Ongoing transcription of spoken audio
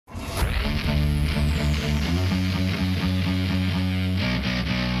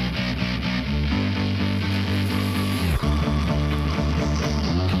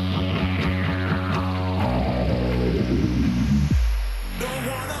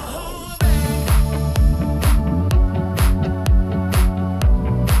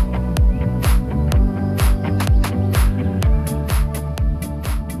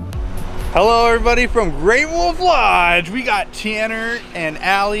Hello everybody from Great Wolf Lodge. We got Tanner and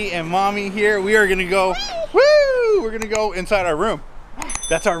Allie and Mommy here. We are gonna go, woo! We're gonna go inside our room.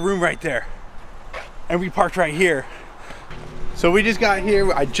 That's our room right there. And we parked right here. So we just got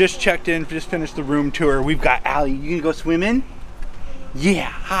here. I just checked in, just finished the room tour. We've got Allie. You gonna go swimming? Yeah,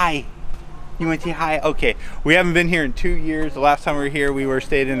 hi. You want to say hi? Okay. We haven't been here in 2 years. The last time we were here, we were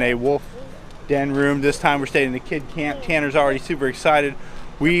stayed in a wolf den room. This time we're staying in the kid camp. Tanner's already super excited.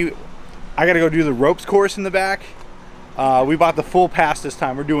 I gotta go do the ropes course in the back. We bought the full pass this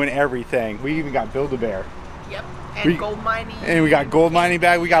time. We're doing everything. We even got Build-A-Bear. Yep, and gold mining. And we got gold mining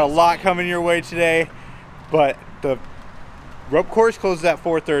bag. We got a lot coming your way today. But the rope course closes at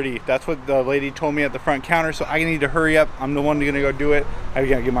 4:30. That's what the lady told me at the front counter, so I need to hurry up. I'm the one gonna go do it. I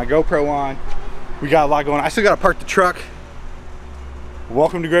gotta get my GoPro on. We got a lot going on. I still gotta park the truck.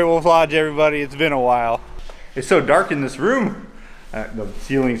 Welcome to Great Wolf Lodge, everybody. It's been a while. It's so dark in this room. The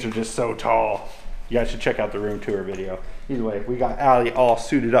ceilings are just so tall. You guys should check out the room tour video. Either way, we got Allie all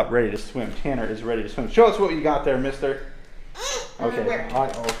suited up, ready to swim. Tanner is ready to swim. Show us what you got there, mister. Okay,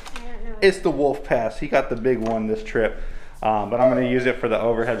 it's the Wolf Pass. He got the big one this trip. But I'm gonna use it for the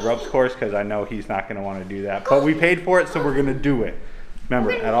overhead ropes course because I know he's not gonna wanna do that. But we paid for it, so we're gonna do it.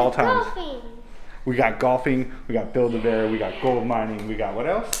 Remember, at all times. We got golfing, we got Build-A-Bear, we got gold mining, we got what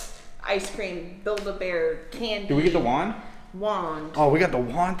else? Ice cream, Build-A-Bear, candy. Did we get the wand? Wand. Oh, we got the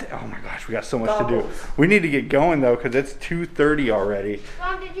wand. Oh my gosh, we got so much to do. We need to get going though because it's 2:30 already.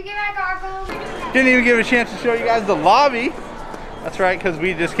 Mom, did you get my goggles? Didn't even give a chance to show you guys the lobby. That's right, because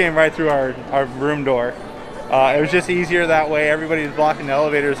we just came right through our room door. It was just easier that way. Everybody's blocking the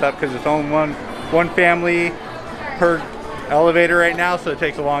elevators up because it's only one family per elevator right now, so it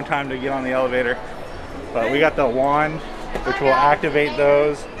takes a long time to get on the elevator. But we got the wand, which will activate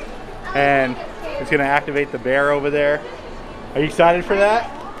those, and it's going to activate the bear over there. Are you excited for that?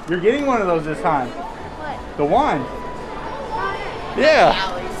 You're getting one of those this time. What? The wand. Yeah.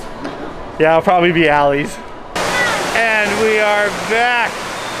 Yeah, it'll probably be Allie's. And we are back.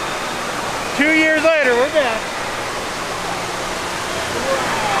 2 years later, we're back.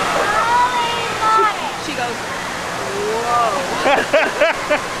 She goes, whoa.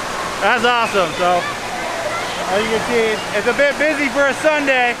 That's awesome. So, as you can see, it's a bit busy for a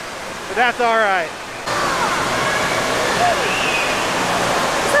Sunday, but that's all right. Is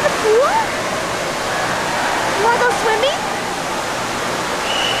that a pool? You want to go swimming?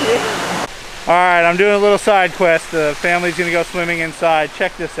 Yeah. All right, I'm doing a little side quest. The family's gonna go swimming inside.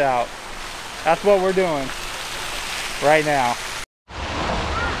 Check this out. That's what we're doing right now.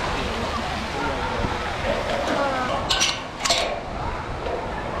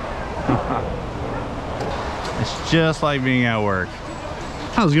 It's just like being at work.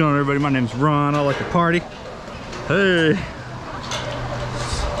 How's it going, everybody? My name's Ron. I like to party. Hey.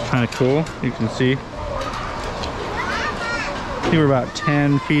 Kind of cool. You can see. I think we're about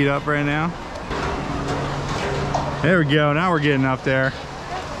 10 feet up right now. There we go. Now we're getting up there.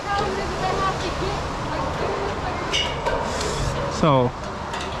 So,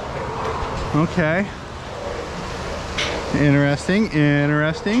 okay. Interesting,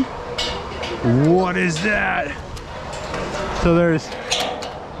 interesting. What is that? So there's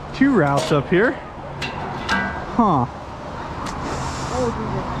 2 routes up here. Huh.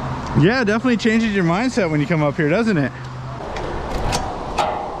 Yeah, definitely changes your mindset when you come up here, doesn't it?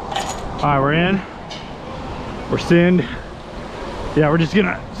 All right, we're in. We're sinned. Yeah, we're just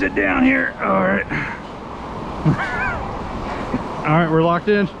gonna sit down here. All right. All right, we're locked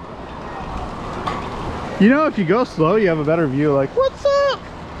in. You know, if you go slow, you have a better view. Like, what's up?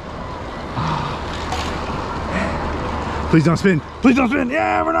 Please don't spin. Please don't spin.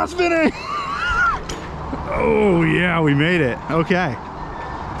 Yeah, we're not spinning. Oh, yeah, we made it. Okay.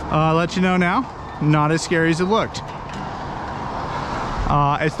 I'll let you know now. Not as scary as it looked.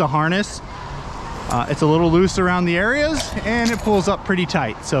 It's the harness. It's a little loose around the areas, and it pulls up pretty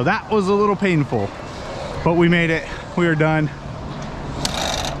tight. So that was a little painful. But we made it. We are done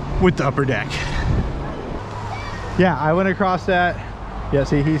with the upper deck. Yeah, I went across that. Yeah,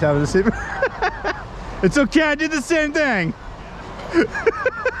 see, he's having the same. It's okay, I did the same thing.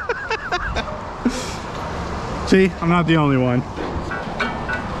 See, I'm not the only one.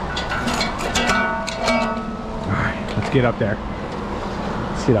 All right, let's get up there.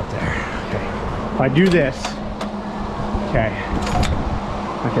 Let's get up there. Okay. If I do this, okay.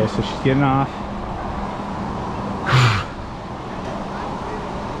 Okay, so she's getting off.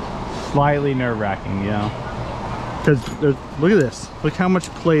 Slightly nerve-wracking, you know, because look at this. Look how much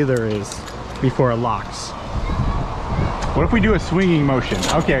play there is before it locks. What if we do a swinging motion?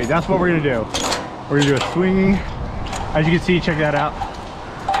 Okay, that's what we're gonna do. We're gonna do a swinging. As you can see, check that out.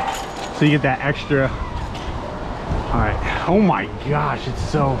 So you get that extra. All right. Oh my gosh, it's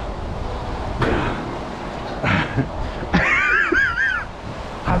so.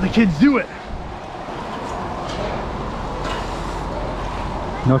 How the kids do it?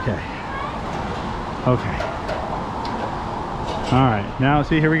 Okay. Okay. All right. Now,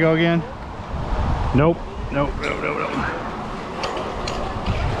 see, here we go again. Nope. Nope. Nope. Nope. Nope.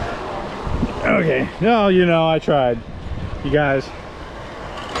 Okay. No, you know, I tried. You guys,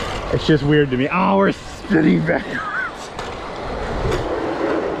 it's just weird to me. Oh, we're spinning backwards.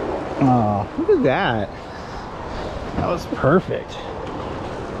 Oh, look at that. That was perfect.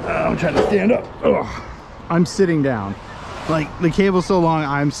 I'm trying to stand up. Ugh. I'm sitting down. Like, the cable's so long,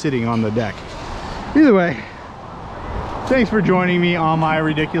 I'm sitting on the deck. Either way, thanks for joining me on my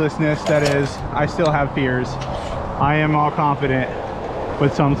ridiculousness. That is, I still have fears. I am all confident,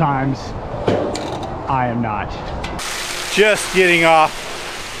 but sometimes I am not. Just getting off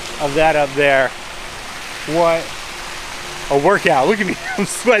of that up there. What a workout. Look at me, I'm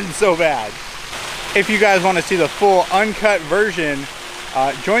sweating so bad. If you guys want to see the full uncut version,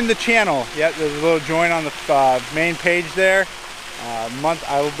 join the channel. Yep, there's a little join on the main page there.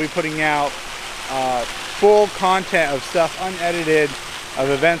 I will be putting out full content of stuff unedited,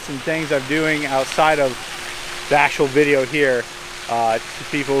 of events and things I'm doing outside of the actual video here, to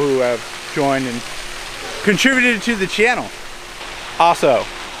people who have joined and contributed to the channel. Also,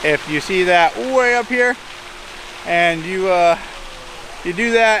 if you see that way up here and you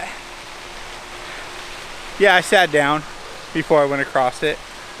do that, yeah, I sat down before I went across it.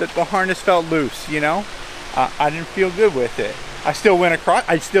 The harness felt loose, you know. I didn't feel good with it. I still went across.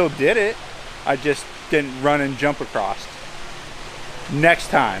 I still did it. I just didn't run and jump across. Next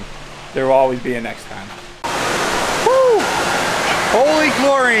time, there will always be a next time. Woo! Holy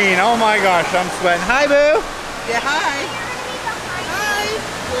chlorine! Oh my gosh, I'm sweating. Hi, boo. Yeah, hi. Hi.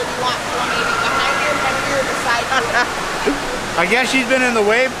 I guess she's been in the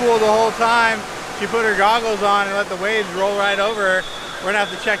wave pool the whole time. She put her goggles on and let the waves roll right over her. We're gonna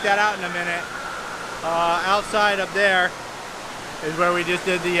have to check that out in a minute. Outside up there is where we just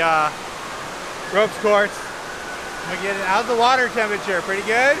did the ropes course. I'm gonna get it. How's the water temperature? Pretty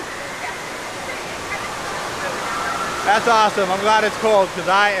good? That's awesome. I'm glad it's cold because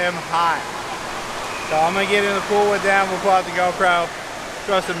I am hot. So I'm gonna get in the pool with them. We'll pull out the GoPro,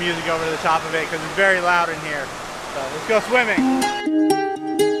 throw some music over the top of it because it's very loud in here. So let's go swimming.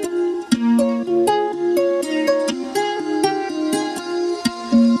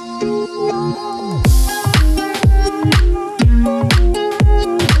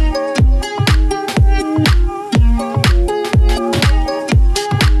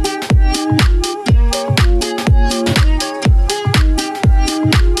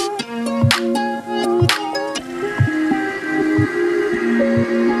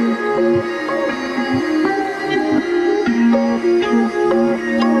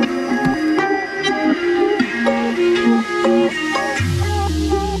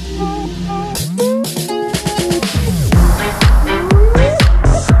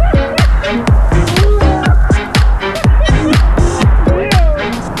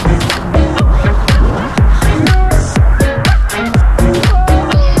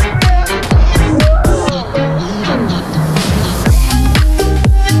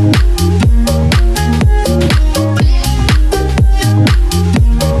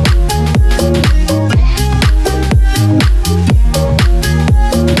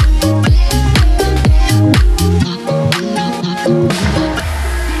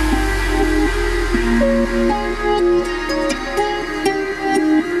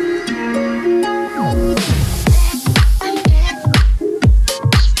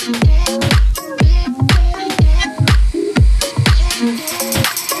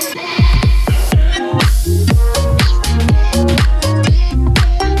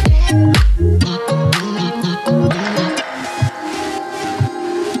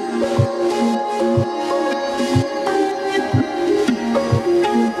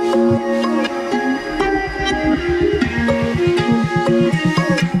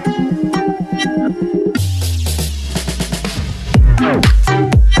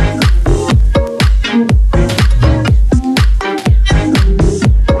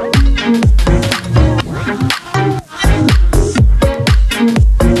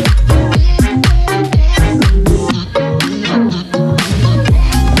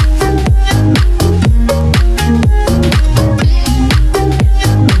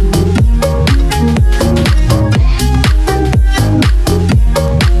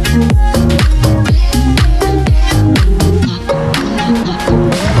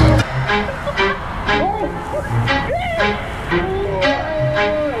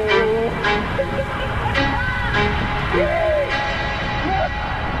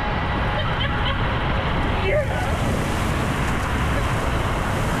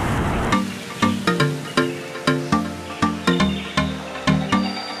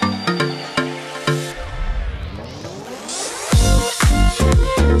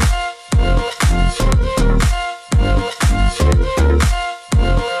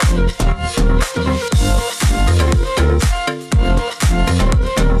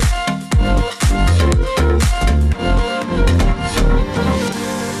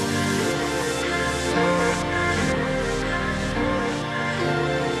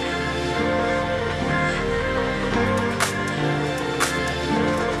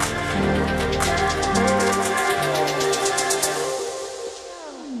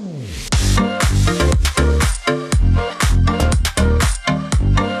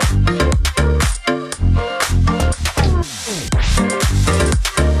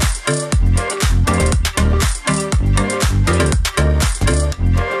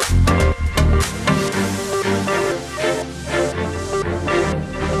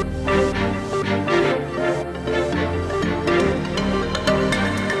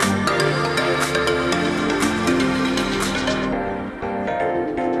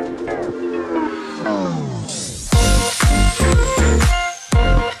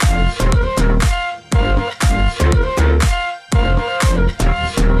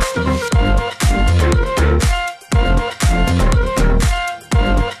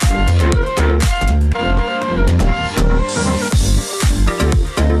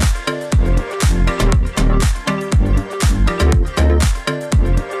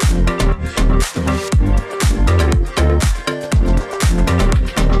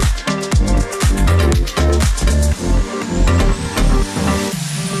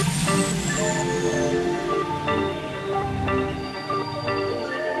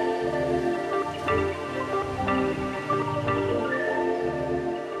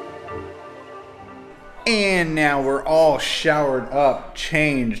 And now we're all showered up,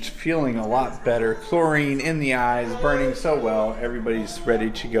 changed, feeling a lot better. Chlorine in the eyes, burning so well. Everybody's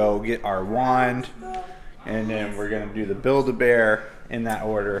ready to go get our wand. And then we're going to do the Build-A-Bear in that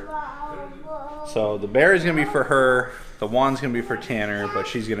order. So the bear is going to be for her. The wand's going to be for Tanner, but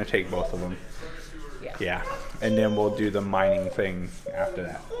she's going to take both of them. Yeah. And then we'll do the mining thing after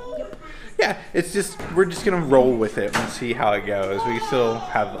that. Yeah, it's just, we're just gonna roll with it and see how it goes. We still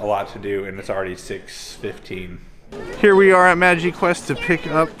have a lot to do and it's already 6:15. Here we are at Magic Quest to pick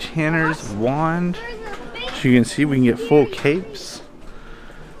up Tanner's wand. So you can see we can get full capes.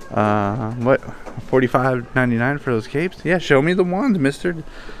 What, $45.99 for those capes? Yeah, show me the wand, mister.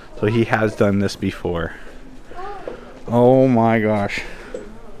 So he has done this before. Oh my gosh.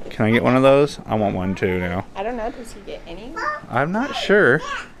 Can I get one of those? I want one too now. I don't know, does he get any? I'm not sure.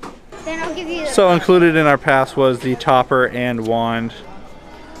 Then I'll give you So included in our pass was the topper and wand.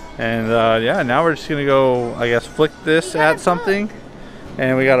 And yeah, now we're just gonna go, I guess, flick this at something.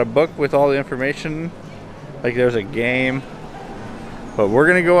 And we got a book with all the information. Like there's a game. But we're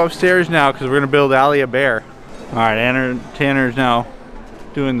gonna go upstairs now because we're gonna build Allie a bear. All right, Tanner's now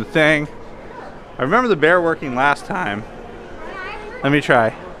doing the thing. I remember the bear working last time. Let me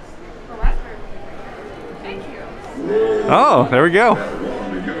try. Oh, there we go.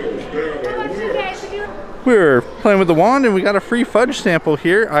 We were playing with the wand and we got a free fudge sample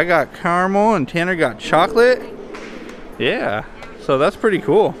here. I got caramel and Tanner got chocolate. Yeah, so that's pretty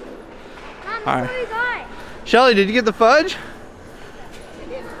cool. All right. Shelly, did you get the fudge?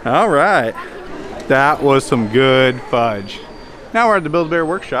 All right. That was some good fudge. Now we're at the Build-A-Bear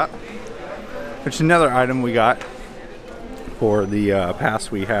workshop, which is another item we got for the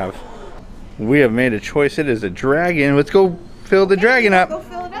pass we have. We have made a choice. It is a dragon. Let's go fill the dragon up.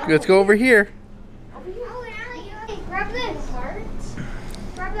 Let's go over here. grab this.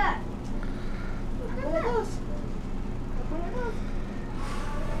 Grab that. Grab that.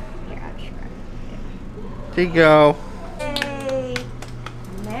 There you go. Yay.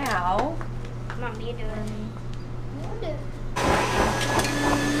 Now. Mom, you doing?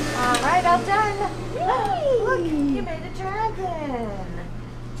 Alright, all done. Look, you made a dragon.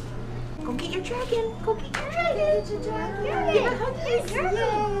 Go get your dragon. Go get your dragon. Get your dragon. Give a hug to your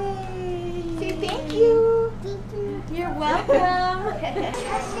dragon. Say thank you. You're welcome.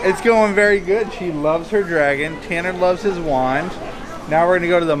 It's going very good. She loves her dragon. Tanner loves his wand. Now we're going to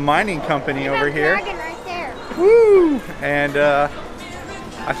go to the mining company over here. Dragon right there. Woo! And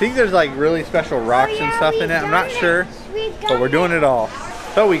I think there's like really special rocks and stuff in it. I'm not sure, but we're doing it all.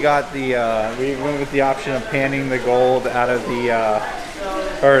 So we got the, we went with the option of panning the gold out of the,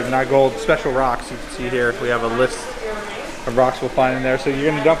 or not gold, special rocks. You can see here, we have a list of rocks we'll find in there. So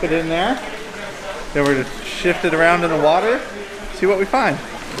you're gonna dump it in there. Then we're gonna shift it around in the water, see what we find.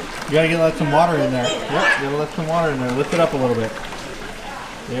 You gotta let some water in there. Yep, you gotta let some water in there. Lift it up a little bit.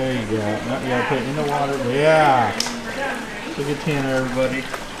 There you go. Yep, you gotta put it in the water. Yeah. Look at Tanner, everybody.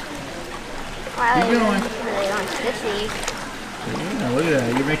 Keep going. Really wants to see. Yeah, look at that.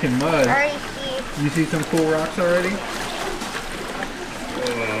 You're making mud. I already see. You see some cool rocks already?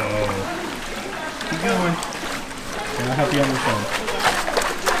 Whoa. Keep going. And I'll help you on this one.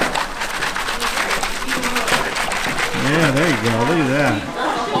 Yeah, there you go. Look at that.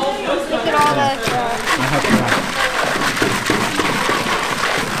 Look at all the I'll help you out.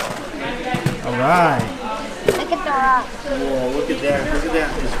 All right. Look at the rocks. Whoa, look at that. Look at that.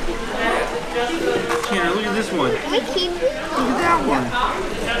 Tanner, look at this one. Can we keep? Look at that one.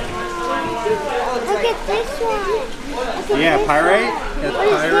 Look at this one. Yeah, pyrite. That's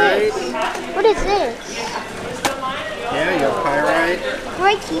pyrite. What is this? Yeah, you got pyrite. Do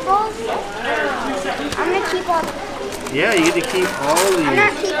I keep all of these? I'm gonna keep all the. Yeah, you get to keep all I'm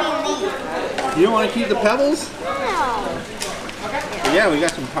not these. keeping these. You don't want to keep the pebbles? No. Yeah, we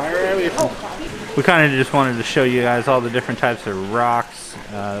got some pyrite. We kind of just wanted to show you guys all the different types of rocks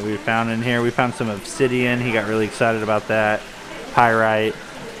that we found in here. We found some obsidian. He got really excited about that. Pyrite.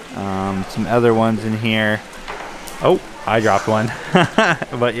 Some other ones in here. Oh, I dropped one.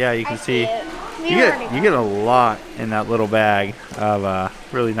 But yeah, you can see you get a lot in that little bag of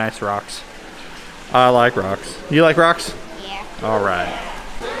really nice rocks. I like rocks. You like rocks? Yeah. All right.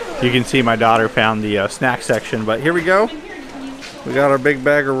 You can see my daughter found the snack section, but here we go. We got our big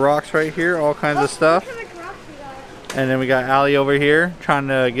bag of rocks right here, all kinds of stuff. And then we got Allie over here trying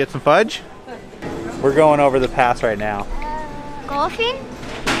to get some fudge. We're going over the pass right now. Golfing?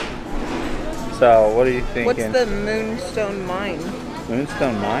 So, what are you thinking? What's the Moonstone Mine?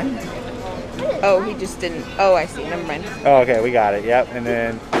 Moonstone Mine? Oh, he just didn't. Oh, I see. Never mind. Oh, okay, we got it. Yep. And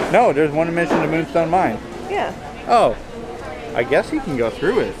then, no, there's one mention of Moonstone Mine. Yeah. Oh, I guess you can go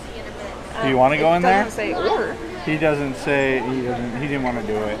through it. Do you want to go in there? Doesn't say or. He doesn't say, he didn't want to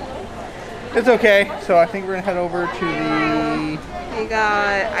do it. It's okay. So I think we're gonna head over to the... We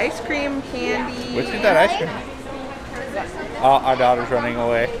got ice cream, candy. Let's get that ice cream. Oh, our daughter's running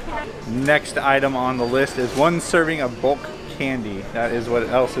away. Next item on the list is 1 serving of bulk candy. That is what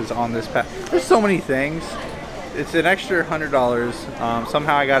else is on this pack. There's so many things. It's an extra $100.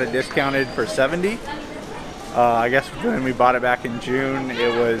 Somehow I got it discounted for $70. I guess when we bought it back in June,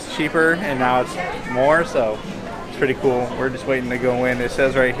 it was cheaper, and now it's more, so it's pretty cool. We're just waiting to go in. It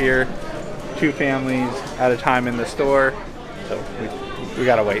says right here, 2 families at a time in the store, so we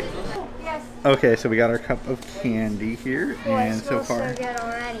gotta wait. Okay, so we got our cup of candy here, and so far,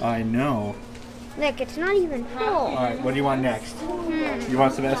 I know. Nick, it's not even full. All right, what do you want next? You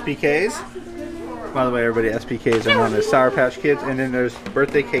want some SPKs? By the way, everybody, SPKs are known as Sour Patch Kids, and then there's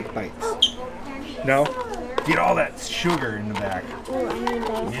birthday cake bites. No? Get all that sugar in the back. Oh, I need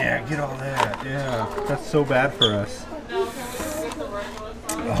those. Yeah, get all that. Yeah, that's so bad for us.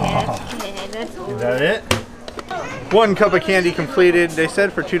 Oh. Is that it? 1 cup of candy completed. They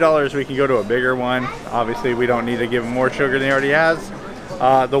said for $2 we can go to a bigger one. Obviously, we don't need to give him more sugar than he already has.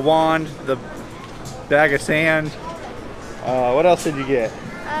 The wand, the bag of sand. What else did you get?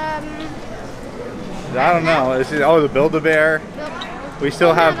 I don't know. Oh, the Build-A-Bear. We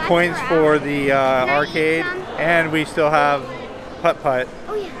still have points for the arcade, and we still have putt-putt.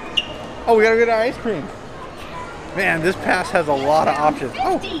 Oh, yeah. Oh, we gotta get our ice cream. Man, this pass has a lot of options.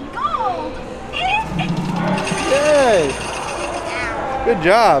 Oh! Yay! Good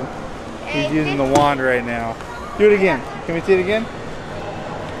job. He's using the wand right now. Do it again. Can we see it again?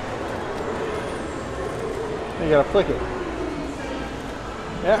 You gotta flick it.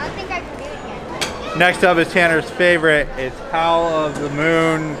 Yeah. I think I can do it again. Next up is Tanner's favorite. It's Howl of the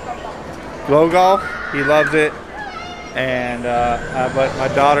Moon Glow Golf. He loves it. And but my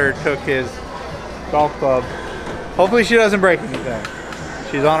daughter took his golf club. Hopefully she doesn't break anything.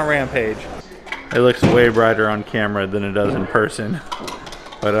 She's on a rampage. It looks way brighter on camera than it does in person.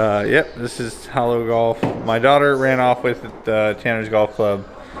 But yep, this is Hollow Golf. My daughter ran off with Tanner's golf club,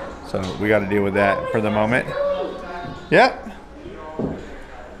 so we got to deal with that for the moment. Yep.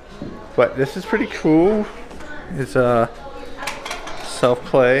 But this is pretty cool. It's a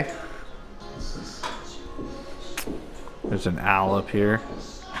self-play. There's an owl up here.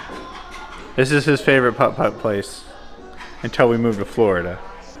 This is his favorite putt-putt place until we move to Florida.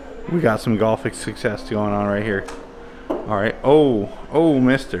 We got some golf success going on right here. All right. Oh,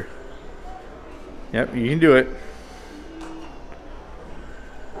 mister. Yep, you can do it.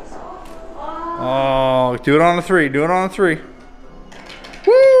 Oh, do it on a 3. Do it on a 3.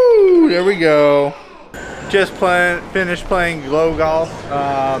 Woo! There we go. Just finished playing glow golf.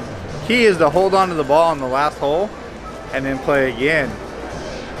 Key is to hold on to the ball on the last hole and then play again.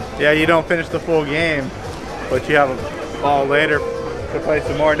 Yeah, you don't finish the full game, but you have a ball later to play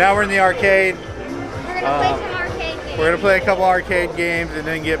some more. Now we're in the arcade. We're gonna play some arcade games. We're gonna play a couple arcade games and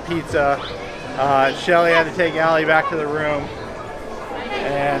then get pizza. Shelly had to take Allie back to the room.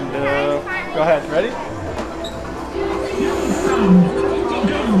 And go ahead, ready?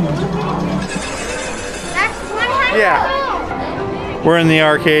 That's 100. Yeah. We're in the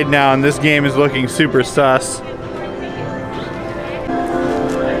arcade now, and this game is looking super sus.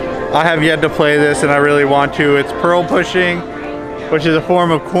 I have yet to play this, and I really want to. It's pearl pushing, which is a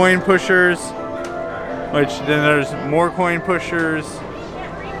form of coin pushers, which then there's more coin pushers,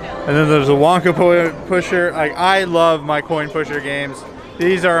 and then there's a Wonka pusher. Like, I love my coin pusher games.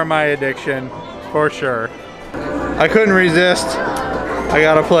 These are my addiction, for sure. I couldn't resist. I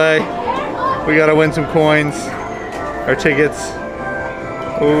gotta play. We gotta win some coins, or tickets.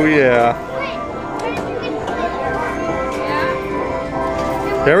 Oh yeah.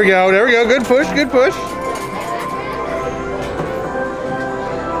 There we go, there we go. Good push, good push.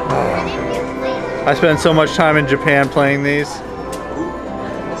 Oh. I spent so much time in Japan playing these.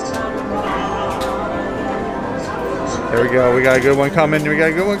 There we go, we got a good one coming, we got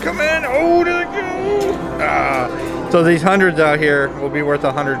a good one coming. Oh, there we go. Ah. So these hundreds out here will be worth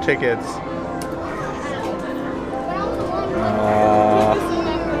 100 tickets.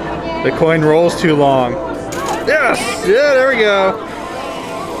 The coin rolls too long. Yes, yeah, there we go.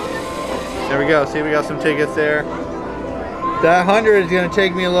 There we go, see, we got some tickets there. That 100 is gonna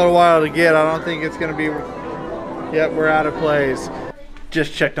take me a little while to get. I don't think it's gonna be, yep, we're out of plays.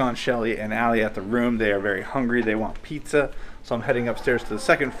 Just checked on Shelly and Allie at the room. They are very hungry, they want pizza. So I'm heading upstairs to the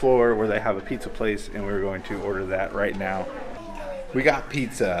second floor where they have a pizza place, and we're going to order that right now. We got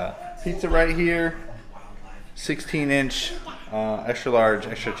pizza. Pizza right here, 16-inch, extra large,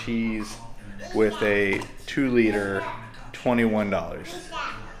 extra cheese with a 2-liter, $21.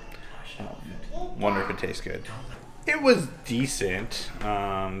 Wonder if it tastes good. It was decent.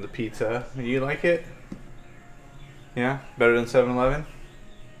 The pizza. You like it? Yeah? Better than 7-Eleven?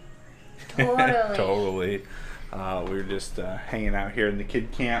 Totally. Totally. We were just hanging out here in the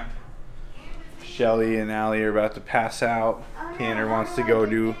kid camp. Shelly and Allie are about to pass out. Tanner wants to go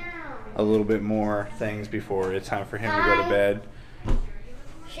do a little bit more things before it's time for him to go to bed.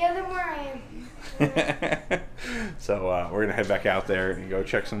 Show them where I am. So we're gonna head back out there and go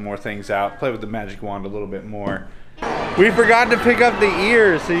check some more things out. Play with the magic wand a little bit more. We forgot to pick up the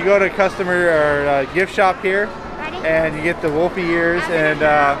ears, so you go to customer or gift shop here, and you get the Wolfie ears, and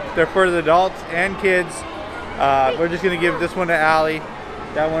they're for the adults and kids. We're just gonna give this one to Allie,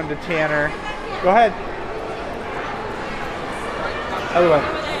 that one to Tanner. Go ahead. Other way.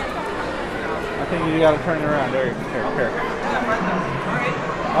 I think you gotta turn it around. There, here.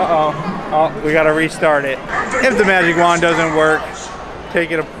 Oh, we gotta restart it. If the magic wand doesn't work,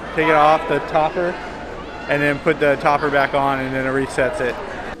 take it off the topper, and then put the topper back on, and then it resets it.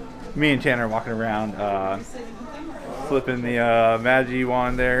 Me and Tanner are walking around, flipping the magic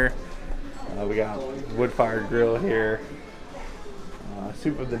wand there. We got wood-fired grill here.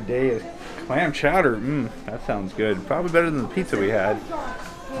 Soup of the day is clam chowder. That sounds good. Probably better than the pizza we had.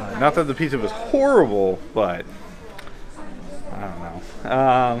 Not that the pizza was horrible, but I don't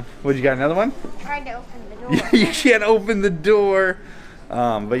know. What, you got another one? Tried to open the door. You can't open the door.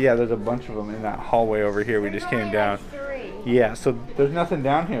 But yeah, there's a bunch of them in that hallway over here. We just came down. Yeah, so there's nothing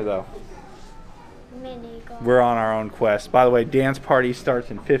down here though. Mini golf. We're on our own quest. By the way, dance party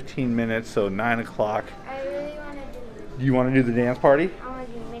starts in 15 minutes, so 9 o'clock. I really want to do. You want to do the dance party? I want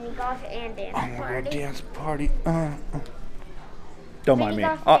to do mini golf and dance I'm gonna party. go dance party. Don't mind me.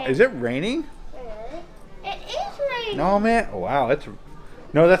 Mini golf Oh, dance. is it raining? Really? It is raining. No, man. Oh, wow,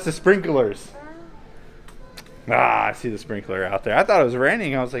 no, that's the sprinklers. I see the sprinkler out there. I thought it was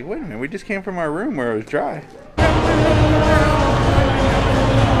raining. I was like, wait a minute, we just came from our room where it was dry.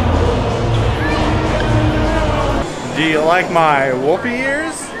 Do you like my Wolfie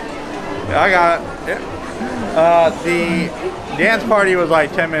ears? I got it. The dance party was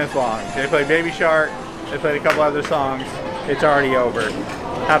like 10 minutes long. They played Baby Shark. They played a couple other songs. It's already over.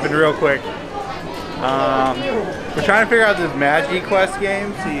 Happened real quick. We're trying to figure out this Magi Quest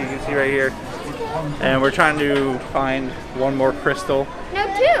game. See, you can see right here. And we're trying to find one more crystal. No,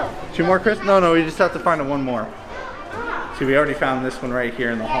 two. Two more crystals? No, we just have to find one more. See, we already found this one right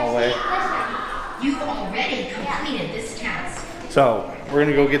here in the hallway. You've already completed this task. So, we're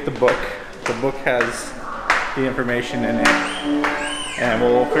gonna go get the book. The book has the information in it. And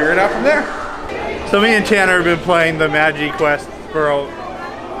we'll figure it out from there. So me and Tanner have been playing the Magi Quest for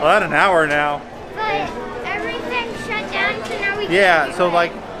about an hour now. But everything shut down, so now we Yeah, can't so do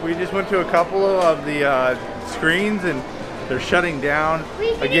like, we just went to a couple of the screens and they're shutting down. We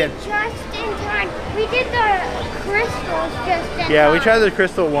did Again. it just in time. We did the crystals just in time. Yeah, we tried the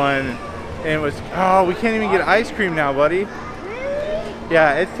crystal one and it was, oh, we can't even get ice cream now, buddy. Really?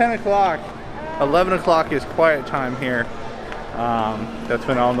 Yeah, it's 10 o'clock. 11 o'clock is quiet time here. That's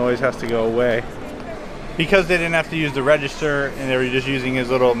when all noise has to go away. Because they didn't have to use the register and they were just using his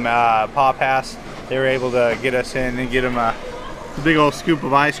little paw pass, they were able to get us in and get him a big old scoop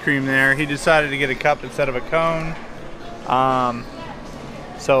of ice cream there. He decided to get a cup instead of a cone.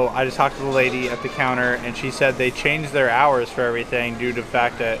 So I just talked to the lady at the counter and she said they changed their hours for everything due to the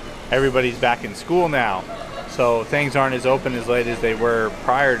fact that everybody's back in school now. So things aren't as open as late as they were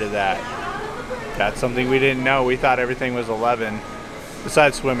prior to that. That's something we didn't know. We thought everything was 11.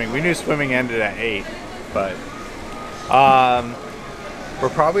 Besides swimming. We knew swimming ended at 8. But we're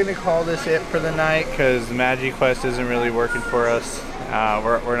probably going to call this it for the night because the Magi Quest isn't really working for us.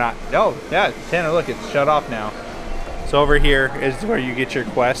 We're not. Oh, yeah, Tanner, look, it's shut off now. So over here is where you get your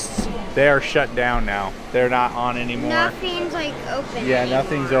quests. They are shut down now. They're not on anymore. Nothing's like open. Yeah, anymore.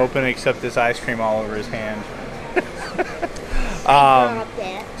 nothing's open except this ice cream all over his hand. Dropped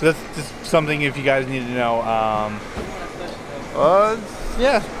it. So that's just something if you guys need to know.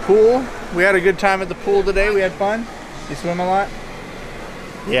 Yeah, pool. We had a good time at the pool today. We had fun. You swim a lot?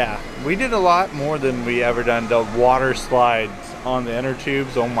 Yeah, we did a lot more than we ever done. The water slides on the inner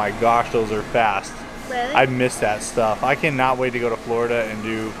tubes, oh my gosh, those are fast. Really? I miss that stuff. I cannot wait to go to Florida and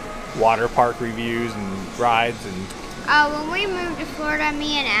do water park reviews and rides and. When we moved to Florida,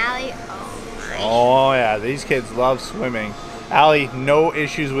 me and Allie. Oh yeah, these kids love swimming. Allie, no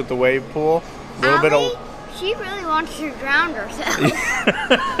issues with the wave pool. A little bit of. She really wants to drown herself.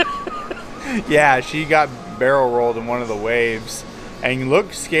 Yeah, she got barrel rolled in one of the waves and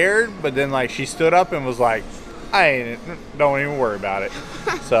looked scared, but then like she stood up and was like, don't even worry about it.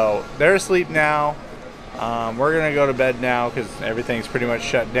 So they're asleep now. We're gonna go to bed now because everything's pretty much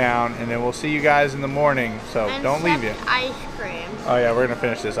shut down, and then we'll see you guys in the morning. So don't leave yet. Ice cream. Oh yeah, we're gonna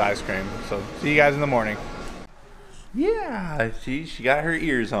finish this ice cream. So see you guys in the morning. Yeah, she got her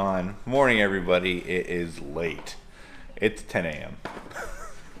ears on. Morning, everybody. It is late. It's 10 a.m.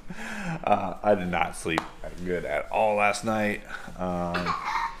 I did not sleep good at all last night.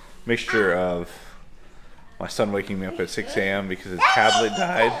 Mixture of my son waking me up at 6 a.m. because his tablet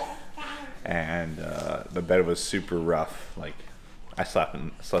died, and the bed was super rough. Like, I slept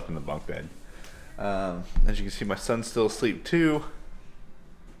in the bunk bed. As you can see, my son's still asleep too.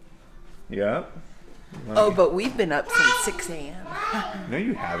 Yep. Oh, but we've been up since 6 a.m. No,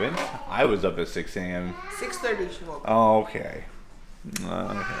 you haven't. I was up at 6 a.m. 6:30 she woke up. Oh, okay.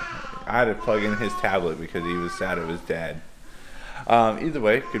 I had to plug in his tablet because he was sad of his dad. Either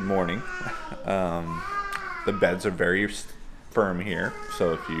way, good morning. The beds are very firm here,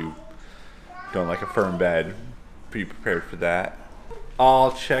 so if you don't like a firm bed, be prepared for that.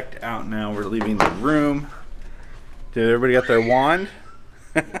 All checked out now. We're leaving the room. Did everybody get their wand?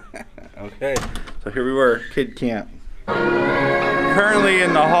 Okay, so here we were, kid camp. Currently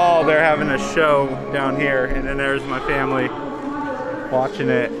in the hall, they're having a show down here, and then there's my family watching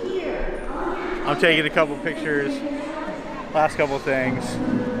it. I'm taking a couple pictures, last couple things.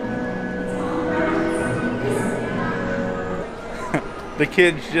 The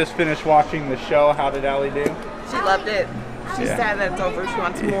kids just finished watching the show. How did Allie do? She loved it. She's sad that it's over. She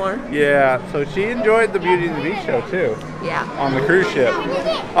wants more. Yeah, so she enjoyed the Beauty and the Beast show too. Yeah. On the cruise ship.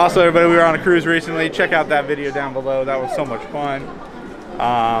 Also, everybody, we were on a cruise recently. Check out that video down below. That was so much fun.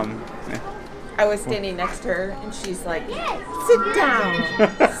 I was standing next to her, and she's like, "Sit down,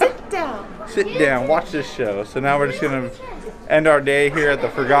 sit down, sit down, watch this show." So now we're just gonna end our day here at the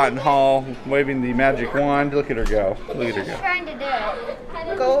Forgotten Hall, waving the magic wand. Look at her go. Look at her go. Trying to do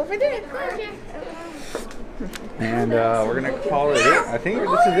it. Go over there." And we're gonna call it. I think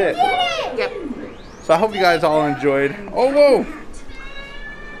this is it. Yep. So I hope you guys all enjoyed. Oh, whoa!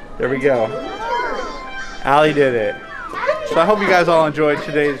 There we go. Allie did it. So I hope you guys all enjoyed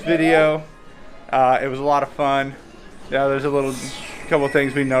today's video. It was a lot of fun. Yeah, there's a couple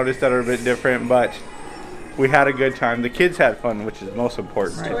things we noticed that are a bit different, but we had a good time. The kids had fun, which is most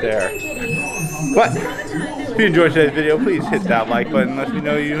important right there. But if you enjoyed today's video, please hit that like button. Let me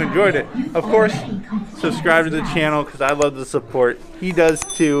know you enjoyed it. Of course, subscribe to the channel because I love the support. He does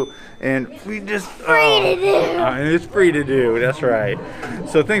too. And we just, and it's free to do. That's right.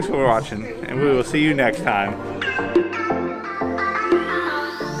 So thanks for watching, and we will see you next time.